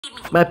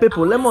My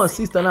people, Lemon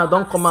sister now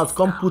don't come out,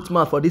 come put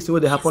mouth for this thing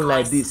wey dey happen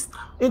like this.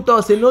 Im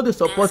talk say no dey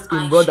support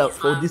im brother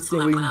for this thing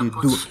wey im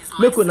dey do.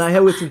 Make una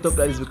hear wetin talk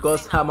like this,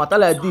 because her matter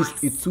like this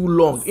e too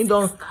long. Im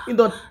don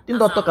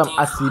talk am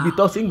as e be,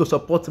 talk say im go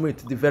support me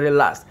to the very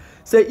last.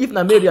 Say if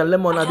na Mary and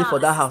Lemon na dey for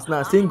that house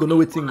now, say im go know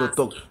wetin im go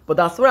talk.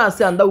 But as far as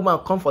say another woman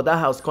come for that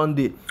house come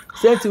dey,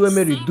 same thing wey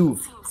Mary do,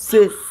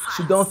 say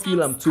she don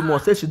feel am too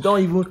much, say she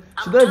don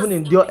even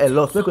endure a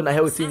lot. Make una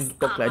hear wetin im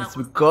talk like this,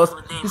 because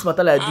this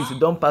matter like this e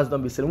don pass,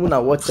 don be say una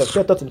watch am.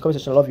 Share thoughts in the comment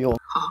section. Love you all.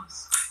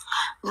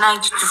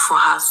 Night do for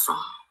her, so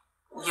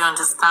you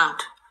understand.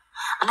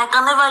 And I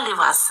can never leave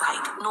her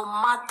side, no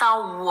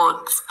matter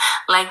what.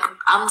 Like,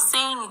 I'm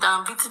saying it,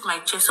 I'm beating my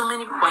chest. So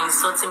many people are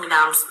insulting me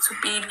that I'm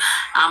stupid,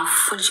 I'm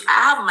foolish. I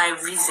have my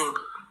reason.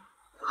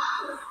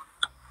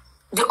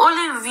 The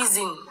only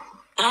reason,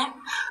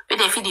 where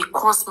they feel they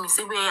cause me,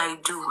 say where I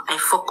do, I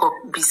fuck up,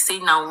 be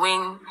saying now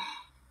when,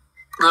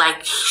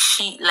 like,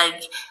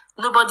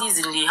 nobody's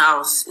in the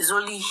house. It's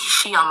only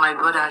she and my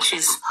brother, and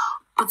she's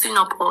putting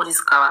up all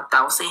this character.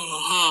 I'll say,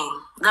 hey,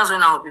 that's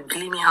when I'll be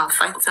blaming her,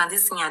 fighting, and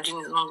this thing you're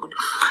doing is not good.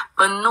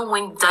 But no,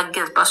 when that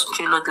gets passed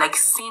through a lot, like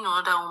seeing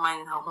another woman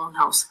in her own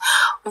house,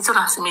 what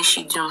does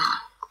she do?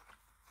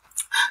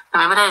 And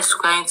my brother is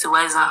crying to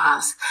Wiser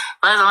house.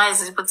 Why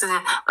is she putting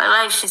it?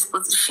 Why she's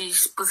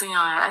putting on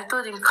her? I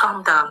told him,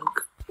 calm down,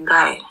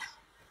 guy.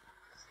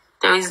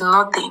 There is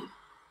nothing.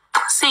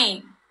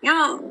 See,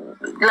 you,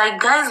 like,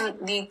 guys,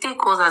 they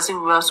take us as if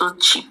we are so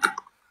cheap.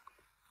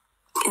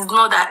 It's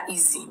not that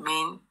easy,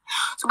 man.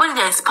 Somebody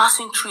that is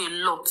passing through a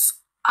lot,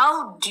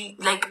 how do you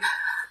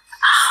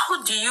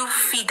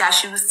feel that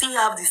she will still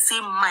have the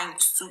same mind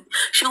to?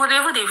 She would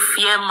even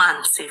fear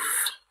man safe.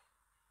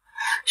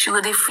 She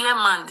would fear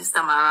man this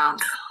time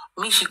around.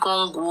 Me, she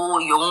can't go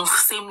your own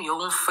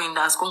friend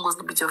that's gonna go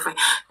to beat your friend.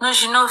 No,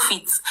 she no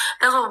fit.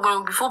 That's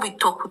what before we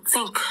talk, we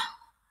think.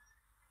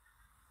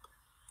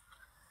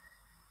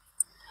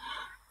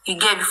 You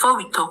get, before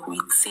we talk, we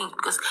think,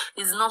 because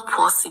it's not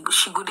possible.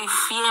 She go to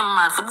fear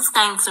man for this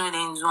kind of thing with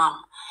the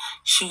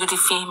she go to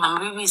fear man.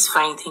 Baby is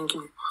fine, thank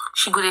you.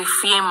 She go to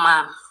fear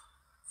man.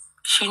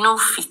 She no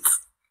fit.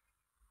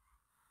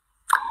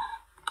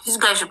 This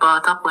guy should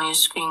power tap on your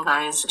screen,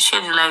 guys.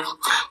 Share the live.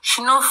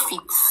 She no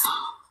fit.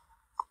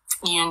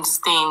 You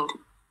understand?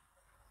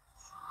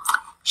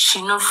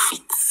 She no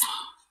fit.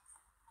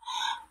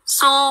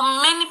 So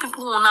many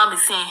people will now be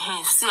saying,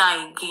 hey, see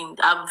her again.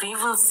 I've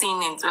even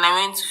seen it when I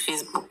went to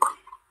Facebook.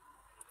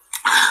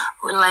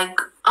 We're like,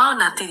 oh,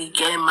 nothing to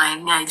get in my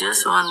knee. I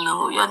just want to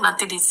know. You're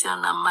nothing to see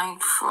on her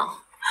mind for.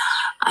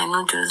 I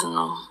know, just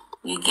know.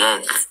 You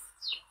get.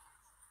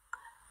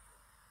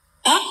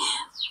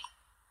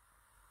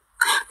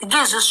 The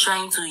girl is just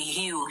trying to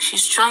heal.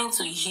 She's trying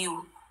to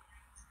heal.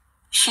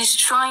 She's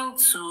trying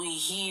to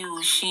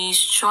heal. She's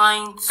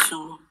trying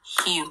to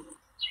heal.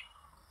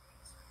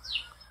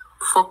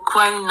 For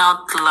crying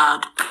out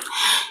loud.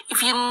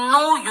 If you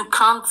know you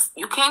can't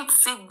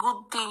say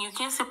good thing, you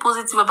can't say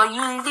positive, but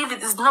you leave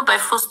it. It's not by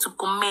force to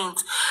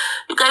comment.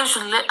 You guys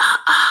should let.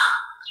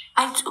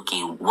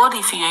 Okay, what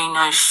if you're in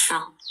a shoe?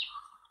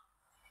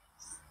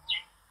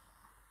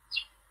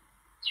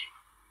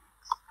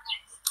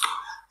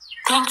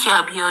 Thank you,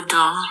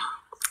 Abiodun.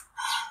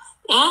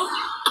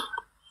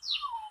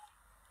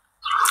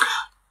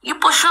 You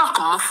push on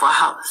come for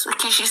house.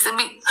 Okay, she said,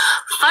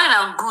 fine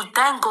and good.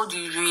 Thank God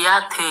you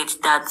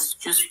reacted that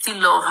you still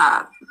love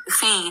her.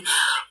 See,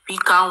 we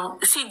can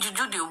see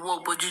Juju the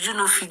work, but Juju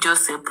no fit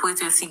just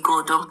separate and see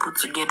God don't put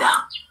together.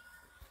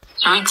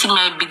 Everything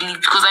I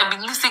believe, because I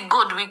believe say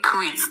God will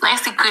create.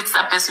 Nice to create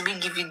that person will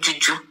give you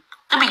Juju.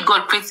 Maybe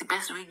God creates the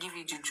person will give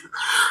you Juju.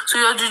 So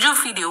your Juju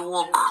feel the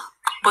work,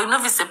 but you know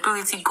if it's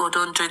separate, God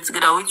don't join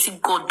together. Waiting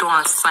God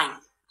don't assign.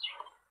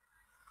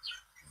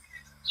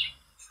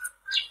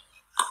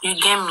 You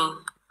get me?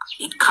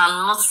 It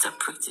cannot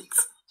separate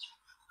it.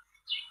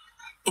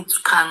 It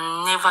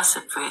can never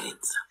separate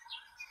it.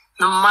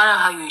 No matter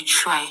how you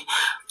try,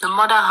 no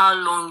matter how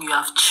long you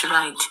have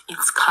tried, it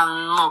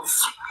cannot.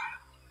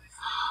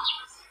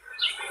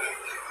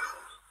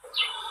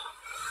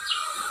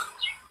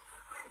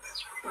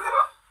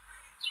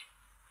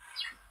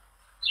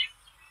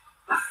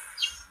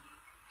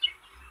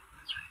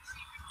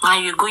 Now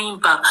you're going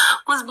back.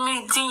 What's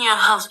meeting in your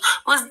house?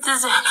 What's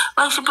this?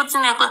 Why is she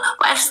putting her clothes?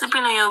 Why is she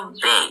sleeping on your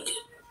bed?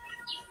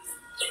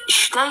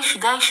 Should I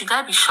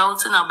be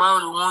shouting about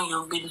the one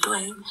you've been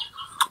doing?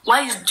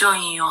 Why is Joy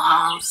in your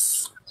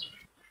house?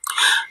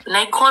 When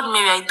I called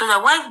Mary, I told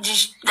her,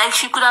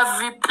 she could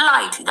have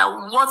replied that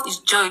what is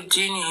Joy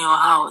doing in your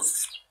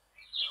house?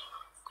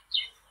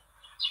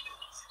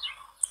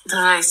 That's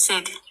what I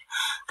said.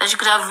 That she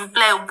could have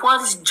replied,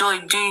 what is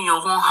Joy doing in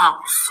your own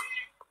house?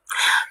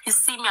 You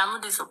see me, I know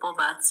they support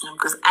bad thing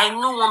because I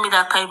know want me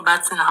that kind of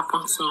bad thing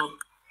happen to me.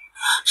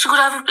 She could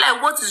have replied,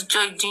 what is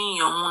Joy doing in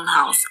your own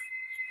house?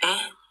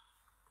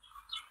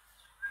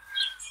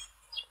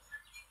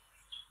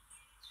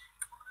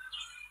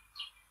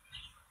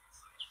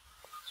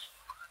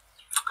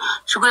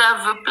 She could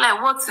have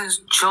replied, what is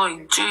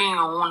Joy doing in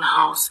your own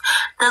house?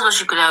 That's what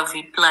she could have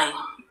replied.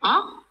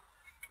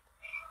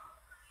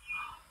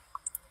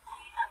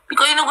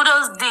 Because you know,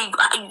 those days,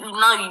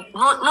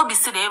 no be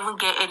say they even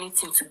get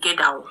anything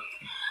together.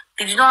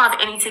 They did not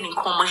have anything in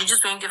common. She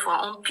just went there for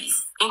her own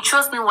peace. And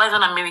trust me, why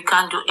don't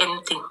American do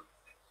anything?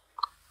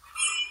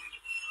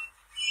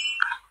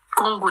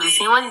 Congo, they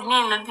say, what is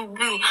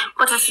name?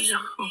 What is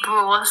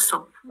bro? What's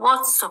up?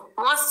 What's up?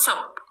 What's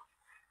up?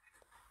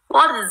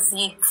 What is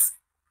it?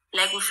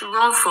 Like we should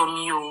run from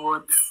you or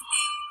what?